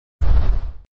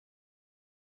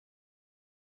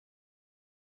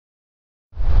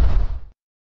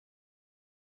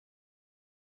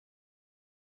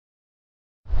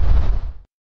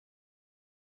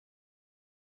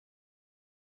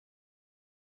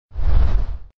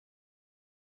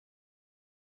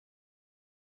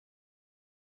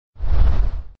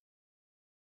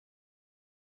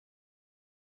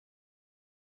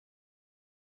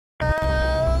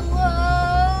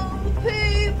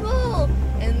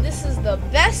the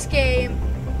best game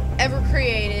ever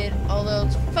created, although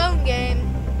it's a phone game,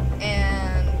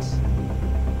 and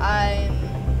I'm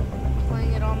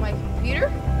playing it on my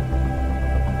computer.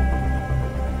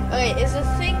 Okay, it's a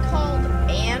thing called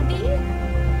Andy,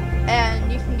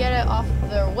 and you can get it off of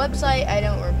their website. I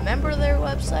don't remember their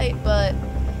website, but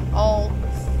I'll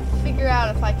figure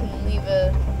out if I can leave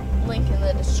a link in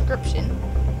the description.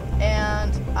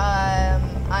 And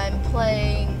I'm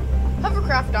playing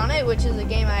Hovercraft on it, which is a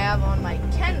game I have on my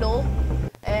Kindle,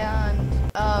 and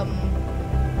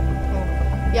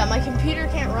yeah, my computer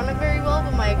can't run it very well,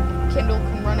 but my Kindle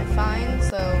can run it fine,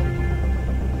 so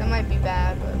that might be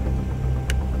bad. But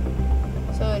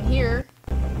so in here,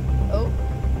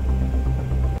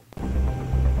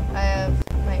 I have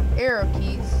my arrow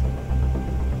keys,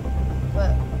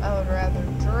 but I would rather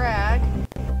drag.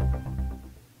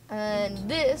 And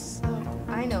this,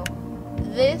 I know,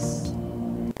 this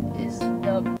is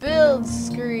the build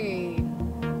screen.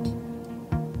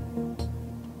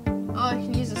 Oh, I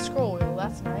can use a scroll wheel,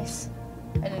 that's nice.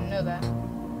 I didn't know that.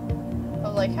 I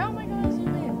was like, how am I going to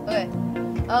zoom in? Okay,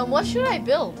 what should I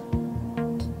build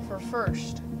for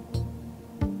first?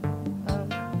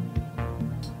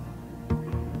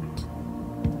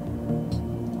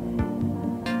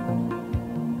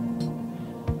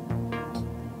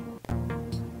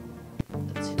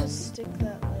 Let's just stick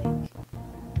that like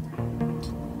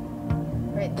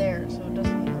right there so it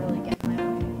doesn't really get in my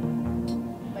way.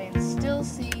 But I can still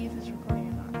see if it's recording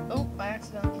or not. Oh, I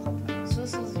accidentally clicked that. So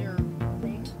this is your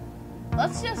thing.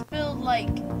 Let's just build like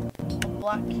a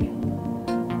black cube.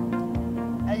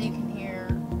 As you can hear,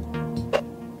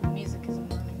 the music is a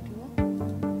learning tool.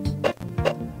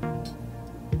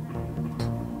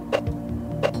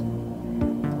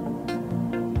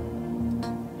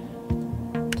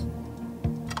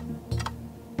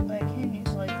 But I can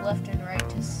use like left and right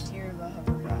to steer the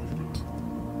hovercraft.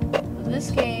 But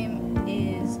this game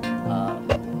is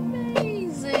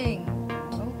amazing.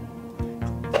 Oh,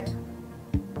 there.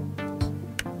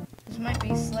 This might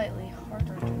be slightly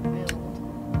harder to build.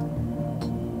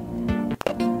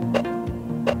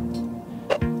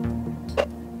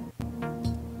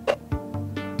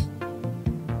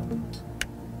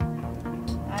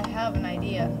 I have an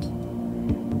idea.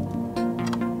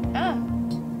 Ah!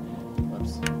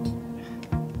 Whoops.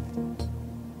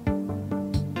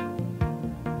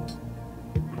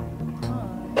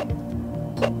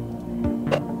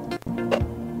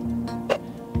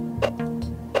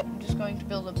 I'm just going to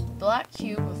build a black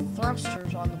cube with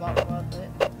thrusters on the bottom of it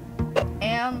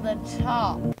and the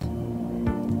top.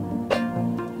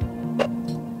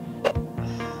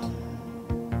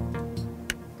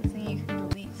 Good thing you can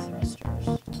delete thrusters.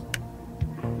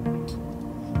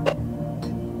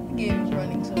 The game is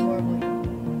running so horribly.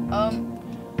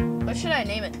 What should I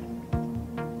name it?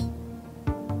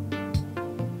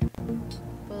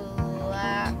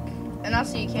 Black. And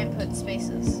also you can't put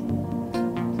spaces.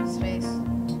 Space.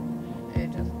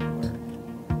 It doesn't work.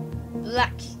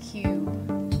 Black cube.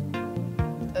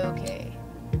 Okay.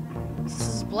 This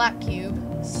is black cube.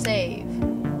 Save.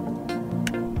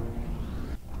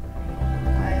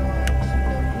 I want to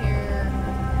go here.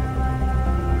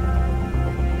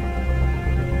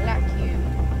 Black cube.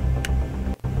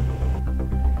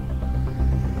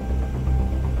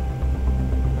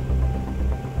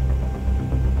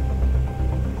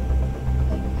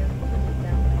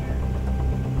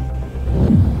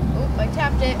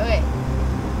 Tapped it. Okay.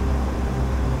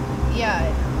 Yeah.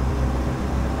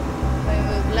 If I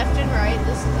move left and right,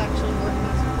 this is actually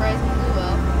working surprisingly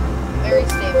well. Very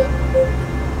stable.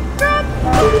 Drop!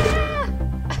 Ah!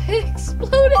 It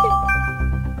exploded!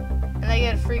 And I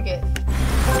get a free gift.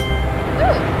 Ooh!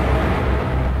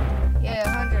 Yeah,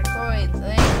 100 coins. And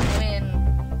then you can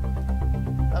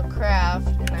win a craft.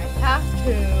 And I have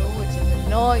to, which is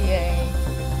annoying.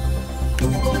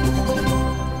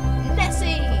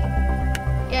 Nessie!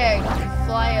 Yeah, you can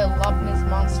fly a Loch Ness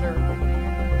monster.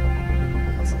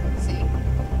 Let's see.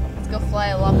 Let's go fly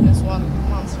a Loch Ness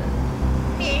monster.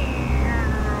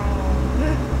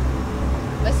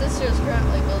 My sister is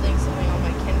currently building something on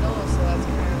my Kindle, so that's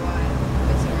kind of why I'm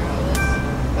messing around with this.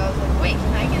 But I was like, wait,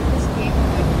 can I get this game on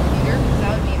my computer? Because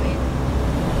that would be amazing.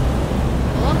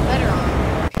 A lot better on my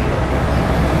computer.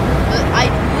 But I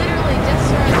literally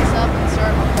just started this up and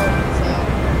started recording, so.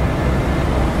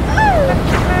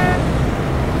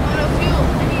 Fuel!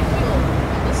 I need fuel.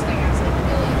 This thing has like a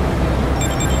million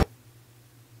fuel.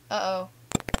 Uh-oh.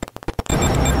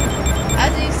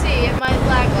 As you see, it might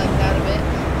lag like that a bit.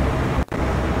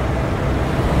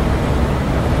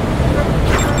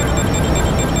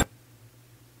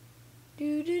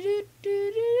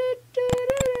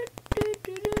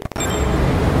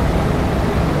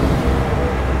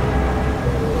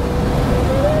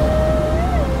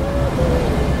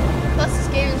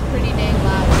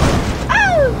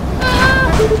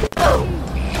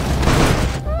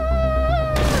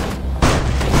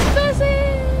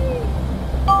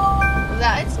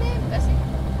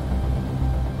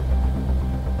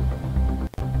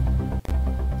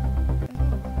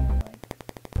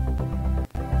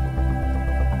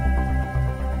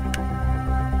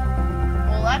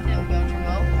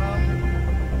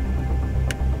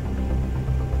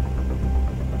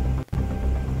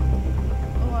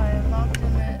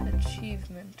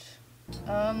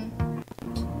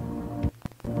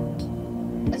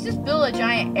 a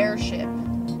giant airship.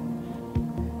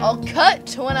 I'll cut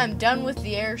to when I'm done with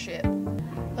the airship.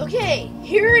 Okay,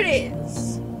 here it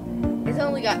is. It's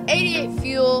only got 88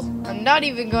 fuel. I'm not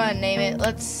even going to name it.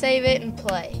 Let's save it and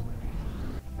play.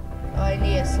 Oh, I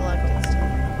need to select it still.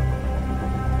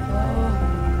 Oh,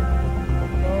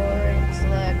 boring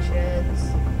selections.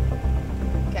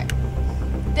 Okay.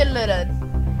 Done.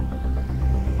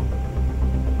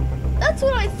 That's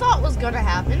what I thought was going to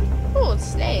happen. Oh, it's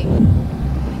staying.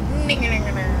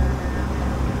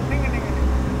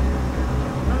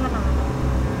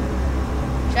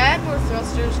 Should I add more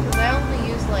thrusters? Because I only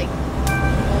use like 4.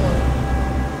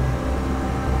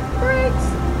 Brakes!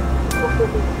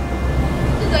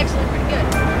 This is actually pretty good.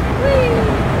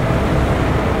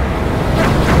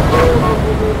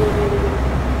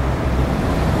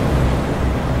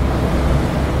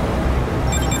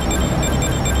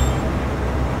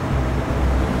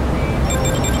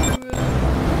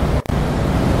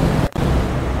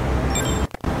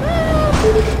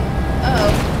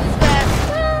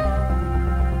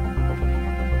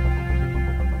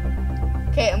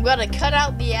 I'm gonna cut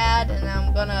out the ad and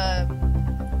I'm gonna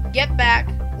get back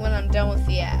when I'm done with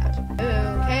the ad.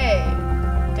 Okay,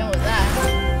 done with that.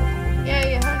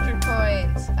 Yay, 100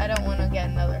 coins. I don't want to get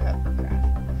another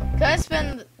hovercraft. Can I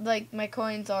spend like my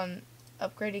coins on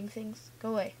upgrading things? Go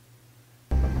away.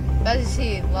 As you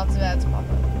see, lots of ads pop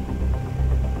up.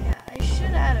 Yeah, I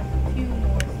should add a few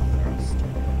more thrusters.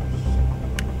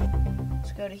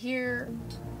 Let's go to here.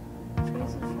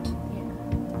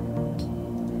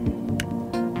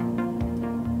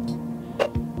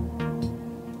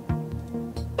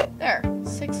 There,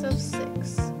 6 of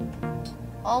 6.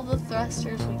 All the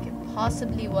thrusters we could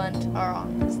possibly want are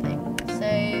on this thing.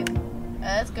 Save.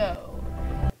 Let's go.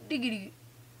 Diggity.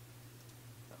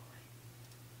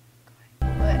 Go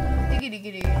away.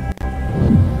 Diggity.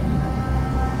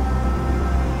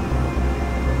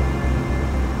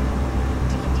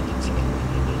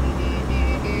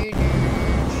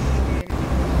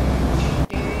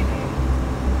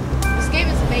 This game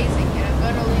is amazing, and I'm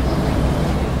going to leave a link to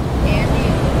Andy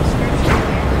in the description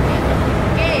here at the end of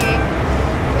the game,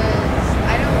 because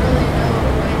I don't really know a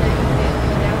way that you'll be able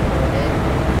to download it,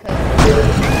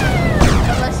 because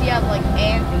unless you have like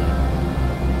Andy,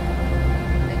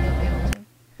 then you'll be able to.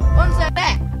 Once I'm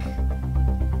back.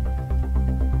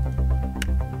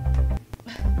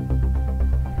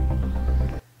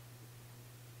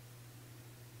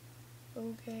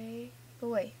 Okay, go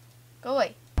away. Go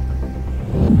away.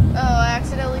 Oh, I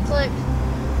accidentally clicked.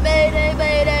 Mayday,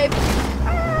 mayday.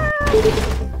 Ah!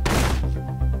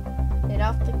 And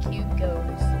off the cube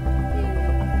goes.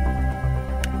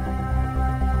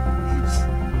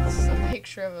 This is a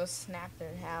picture of a snapped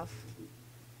in half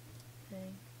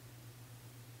thing.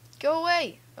 Go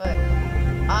away. Okay.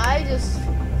 I just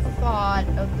thought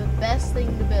of the best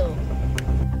thing to build.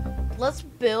 Let's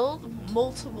build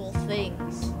multiple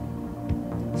things.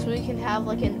 So we can have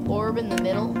like an orb in the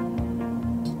middle.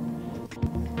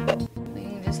 We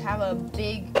can just have a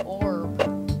big orb.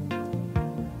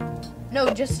 No,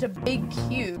 just a big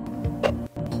cube.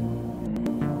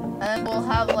 And then we'll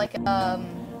have like a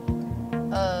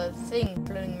thing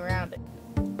floating around it.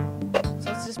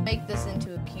 So let's just make this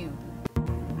into a cube.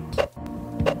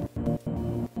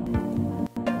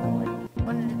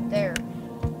 What is it there?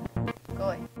 Go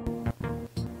away.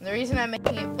 The reason I'm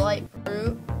making it bright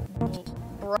blue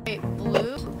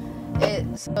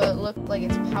so it looked like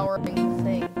it's powering the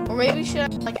thing. Or maybe should I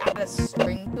like add a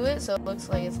string to it so it looks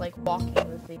like it's like walking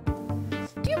the thing.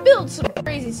 You build some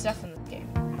crazy stuff in this game.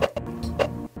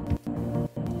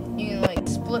 You can like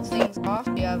split things off.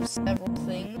 You have several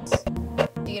things.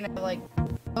 You can have like,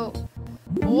 oh,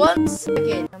 1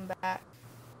 second, I'm back.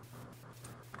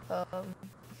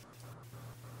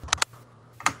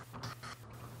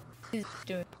 He's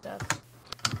doing stuff.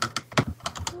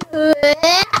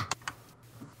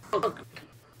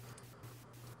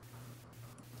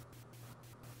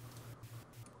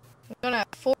 I'm gonna have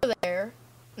 4 there,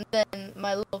 and then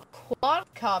my little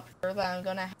quadcopter that I'm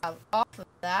gonna have off of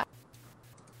that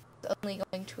is only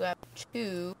going to have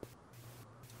 2.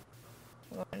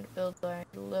 I'm going to build my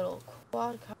little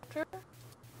quadcopter.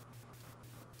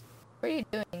 What are you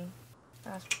doing?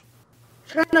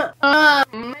 Trying to, I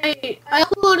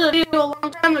uploaded a video a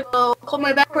long time ago called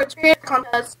my backwards creator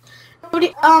contest.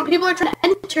 People are trying to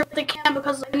enter, but they can't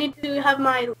because I need to have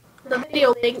the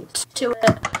video linked to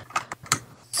it.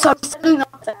 So I'm setting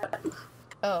up that.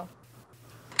 Oh.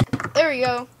 There we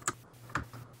go.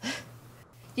 Do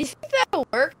you think that'll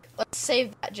work? Let's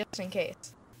save that just in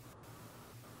case.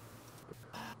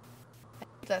 I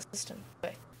hate that system.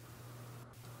 Okay.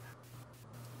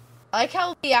 I like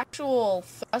how the actual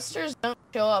thrusters don't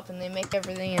show up and they make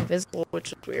everything invisible,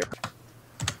 which is weird.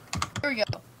 Here we go.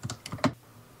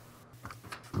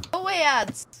 Go away,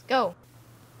 ads. Go.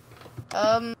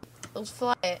 Let's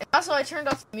fly it. And also, I turned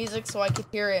off the music so I could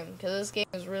hear him, because this game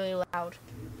is really loud.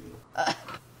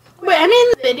 Wait, I'm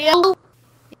in the video.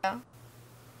 Yeah.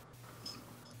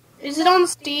 Is it on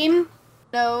Steam?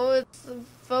 No, it's a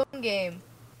phone game.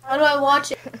 How do I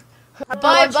watch it?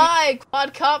 Bye-bye,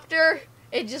 quadcopter.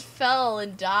 It just fell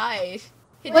and died.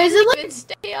 It Wait, is didn't it even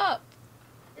stay up.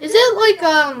 Is it like,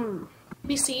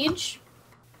 Besiege?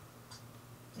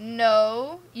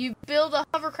 No, you build a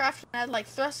hovercraft and add like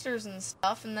thrusters and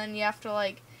stuff, and then you have to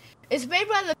like. It's made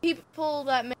by the people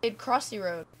that made Crossy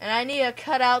Road, and I need to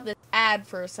cut out this ad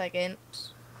for a second.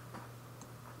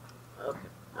 Okay.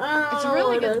 It's a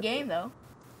really good game though.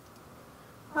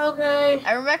 Okay.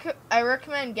 I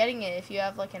recommend getting it if you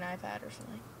have like an iPad or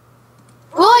something.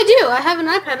 Well, I do. I have an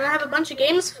iPad and I have a bunch of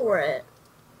games for it.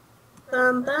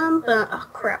 Bum bum bum. Oh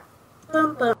crap.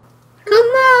 Bum bum. Come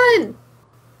on.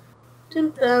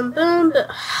 Bum bum bum.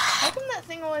 How come that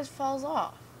thing always falls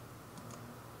off?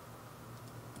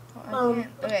 Oh, I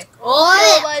can't. Okay.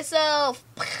 Oh, Kill myself.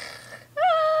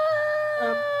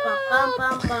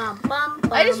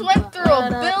 I just went through a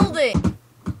building.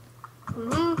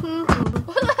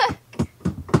 What the heck?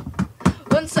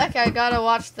 1 sec, I gotta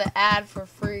watch the ad for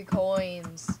free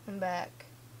coins. I'm back.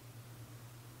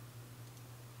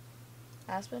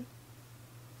 Aspen?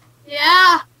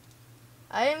 Yeah.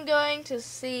 I am going to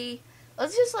see.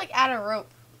 Let's just like add a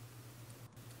rope.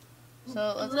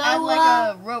 So let's add like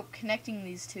a rope connecting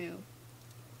these two.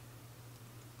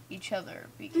 Each other.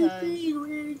 Because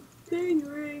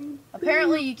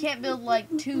apparently you can't build like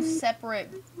two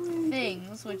separate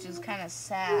things, which is kind of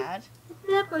sad.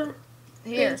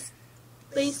 Here.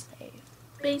 Base.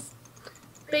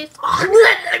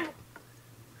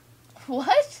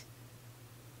 What?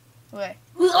 Wait.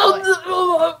 What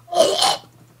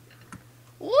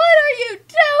are you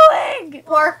doing?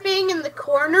 Barfing in the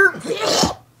corner.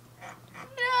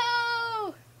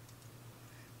 No!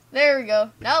 There we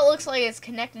go. Now it looks like it's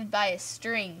connected by a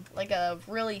string. Like a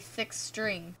really thick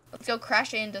string. Let's go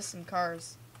crash it into some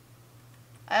cars.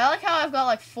 I like how I've got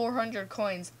like 400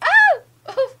 coins. Oh!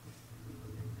 Oh!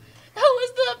 That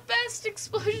was the best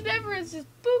explosion ever. It's just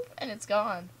boop and it's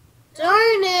gone.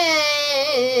 Darn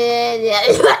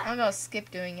it! I'm gonna skip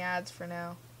doing ads for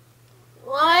now.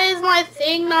 Why is my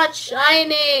thing not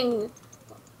shining?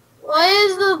 Why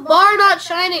is the bar not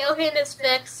shining? Okay, it's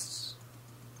fixed.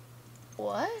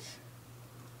 What?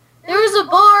 There was a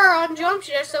bar on Jump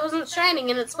Street that wasn't shining,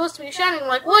 and it's supposed to be shining. I'm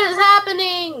like, what is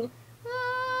happening?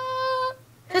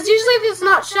 Because usually if it's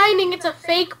not shining, it's a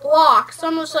fake block. So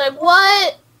I'm just like,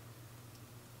 what?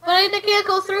 But I can't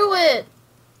go through it.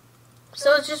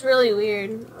 So it's just really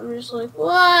weird. I'm just like,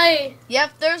 why?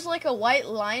 Yep, there's like a white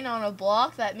line on a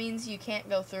block. That means you can't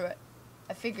go through it.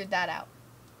 I figured that out.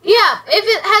 Yeah, if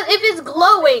it's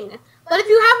glowing. But if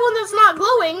you have one that's not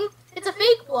glowing, it's a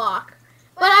fake block.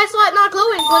 But I saw it not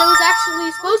glowing when it was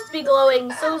actually supposed to be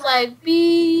glowing. So it was like,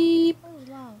 beep. That was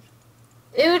loud.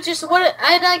 It was just what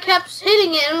I kept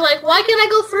hitting it. And I'm like, why can't I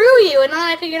go through you? And then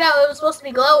I figured out it was supposed to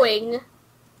be glowing.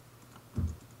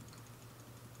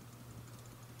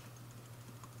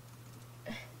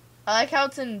 I like how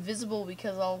it's invisible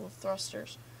because of all the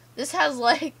thrusters. This has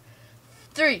like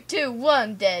 3, 2,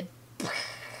 1, dead.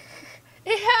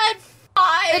 It had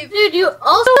 5. Dude, you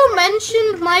also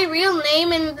mentioned my real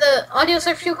name in the Audio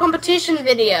Search competition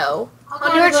video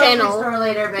on your channel.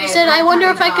 Later, You said, I wonder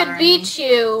if I could beat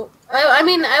you.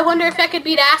 I wonder if I could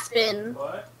beat Aspen.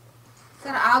 What?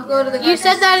 Said I'll go to the. You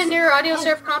said that in your Audio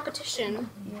Surf competition.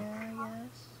 Yeah, I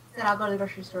guess. Said I'll go to the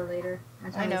grocery store later. My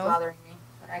I tummy's know. bothering me,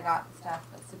 but I got stuff,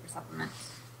 the super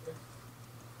supplements.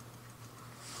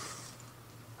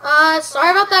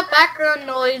 Sorry about that background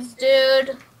noise,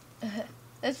 dude.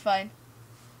 It's fine.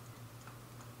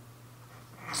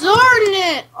 Darn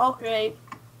it! Okay.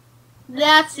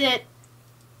 That's it.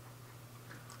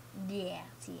 Yeah,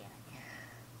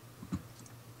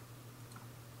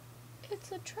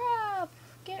 it's a trap.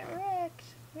 Get wrecked.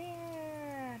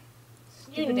 Yeah.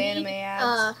 Stupid anime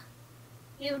ads.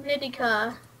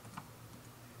 Unitica.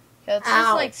 Yeah, let's Ow.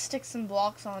 just like stick some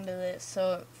blocks onto this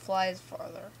so it flies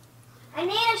farther. I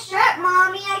need a shirt,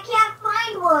 Mommy. I can't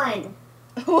find one.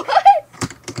 What?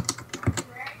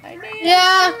 I need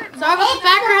Yeah, a shirt. sorry about the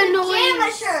background Pajama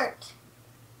noise. shirt.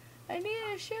 I need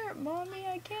a shirt, Mommy.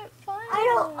 I can't find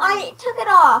I took it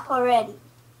off already.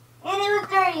 And it was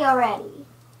dirty already.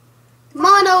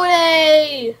 Mono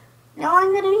Day! Now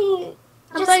I'm gonna be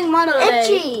I'm playing Mono Day.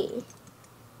 itchy.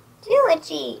 Too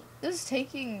itchy. This is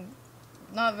taking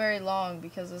not very long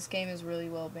because this game is really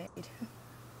well made.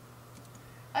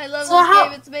 I love So this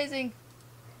game. It's amazing.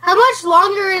 How much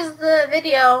longer is the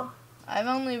video? I've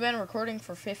only been recording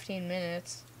for 15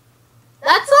 minutes.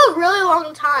 That's a really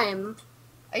long time.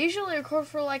 I usually record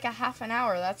for like a half an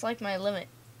hour. That's like my limit.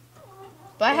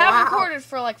 But I have recorded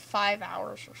for like 5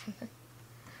 hours or something.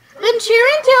 Then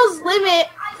Cheering Tail's limit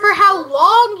for how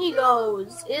long he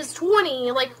goes is 4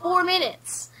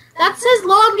 minutes. That's his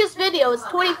longest video. It's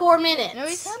 24 minutes. No,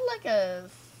 he's had like a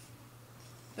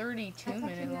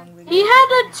 32-minute long video. He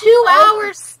had a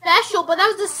 2-hour special, but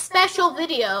that was a special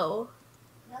video.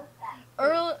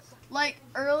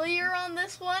 Earlier on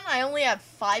this one, I only had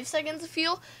 5 seconds of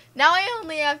fuel. Now I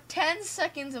only have 10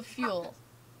 seconds of fuel.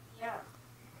 Yeah.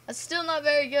 That's still not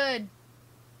very good.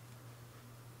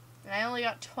 And I only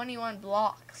got 21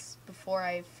 blocks before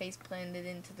I face planted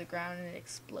into the ground and it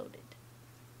exploded.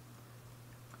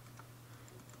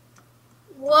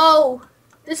 Whoa,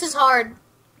 this is hard.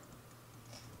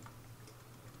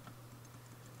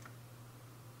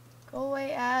 Go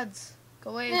away, ads. Go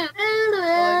away.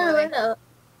 Go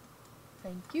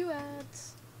Thank you,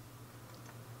 ads.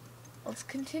 Let's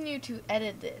continue to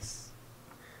edit this.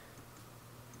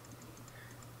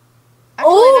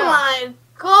 Actually, Oh no. my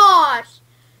gosh.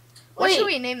 What Wait, should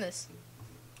we name this?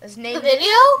 Let's name the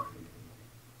video?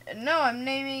 No, I'm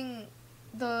naming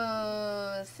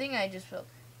the thing I just built.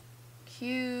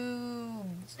 Cube.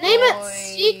 Name it Boy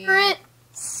Secret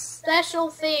Special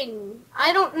Thing.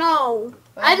 I don't know.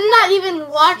 I'm not even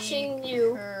watching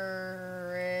you.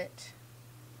 Secret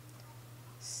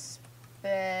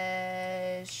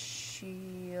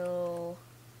Special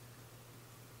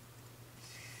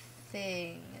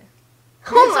Thing.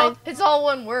 Oh It's all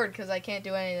one word because I can't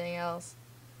do anything else.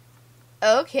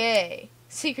 Okay.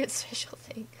 Secret special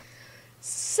thing.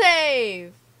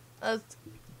 Save. Let's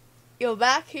go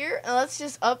back here and let's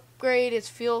just upgrade its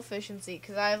fuel efficiency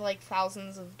because I have like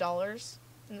thousands of dollars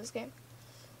in this game.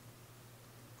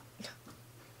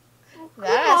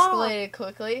 That escalated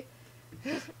quickly.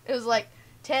 It was like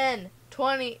 10,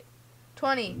 20.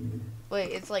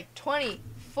 Wait, it's like 20,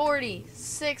 40,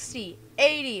 60,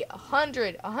 80,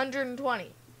 100,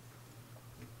 120.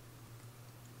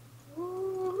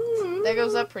 That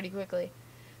goes up pretty quickly.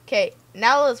 Okay,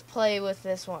 now let's play with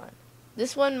this one.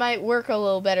 This one might work a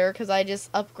little better because I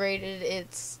just upgraded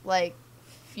its like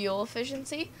fuel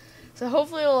efficiency. So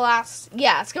hopefully it'll last.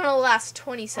 Yeah, it's gonna last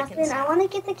 20 seconds. Austin, I want to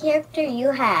get the character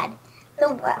you had.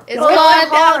 It's going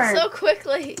down so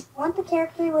quickly. I want the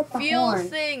character with the Fuel horn.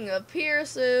 thing appear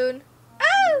soon.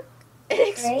 Ah! It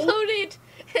exploded.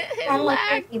 It Kind of like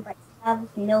lagged. Turkey, but has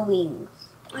no wings.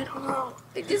 I don't know.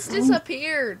 It just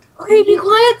disappeared. Okay, be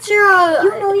quiet, Sarah.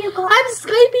 You know you got. I'm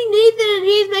Skyping Nathan and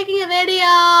he's making a video.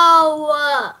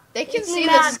 They can see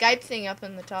the mad. Skype thing up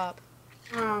in the top.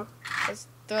 Oh. Let's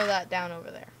throw that down over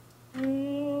there.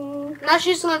 Now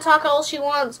she's gonna talk all she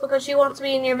wants because she wants to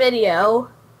be in your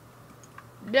video.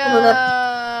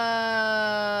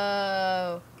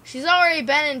 No. She's already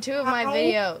been in 2 of my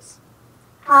videos.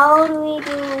 How do we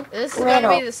do This is going to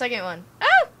be the second one.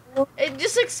 Ah! It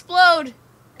just exploded.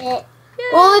 it?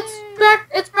 Well,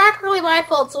 it's practically my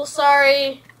fault, so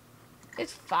sorry.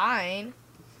 It's fine.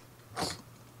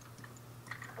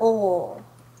 Oh,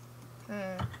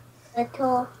 Hmm.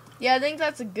 little. Yeah, I think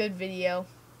that's a good video.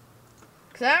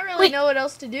 Because I don't really know what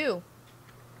else to do.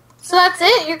 So that's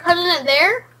it? You're cutting it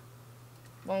there?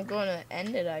 Well, I'm going to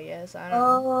end it, I guess. I don't know.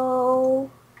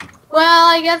 Oh, Well,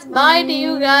 I guess bye to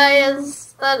you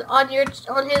guys on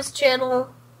his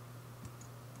channel.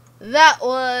 That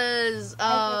was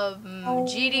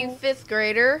GD 5th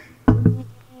grader.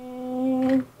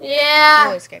 Yeah.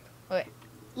 Oh, escape. Okay.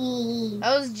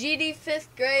 That was GD 5th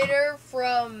grader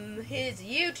from his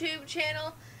YouTube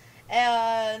channel.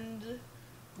 And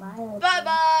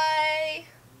bye-bye.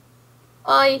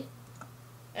 Bye.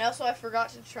 And also, I forgot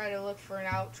to try to look for an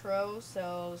outro,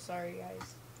 so sorry,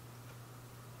 guys.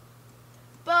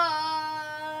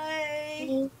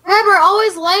 Bye! Remember,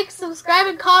 always like, subscribe,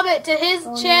 and comment to his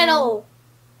channel.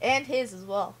 And his as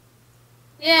well.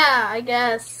 Yeah, I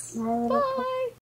guess. My little Bye!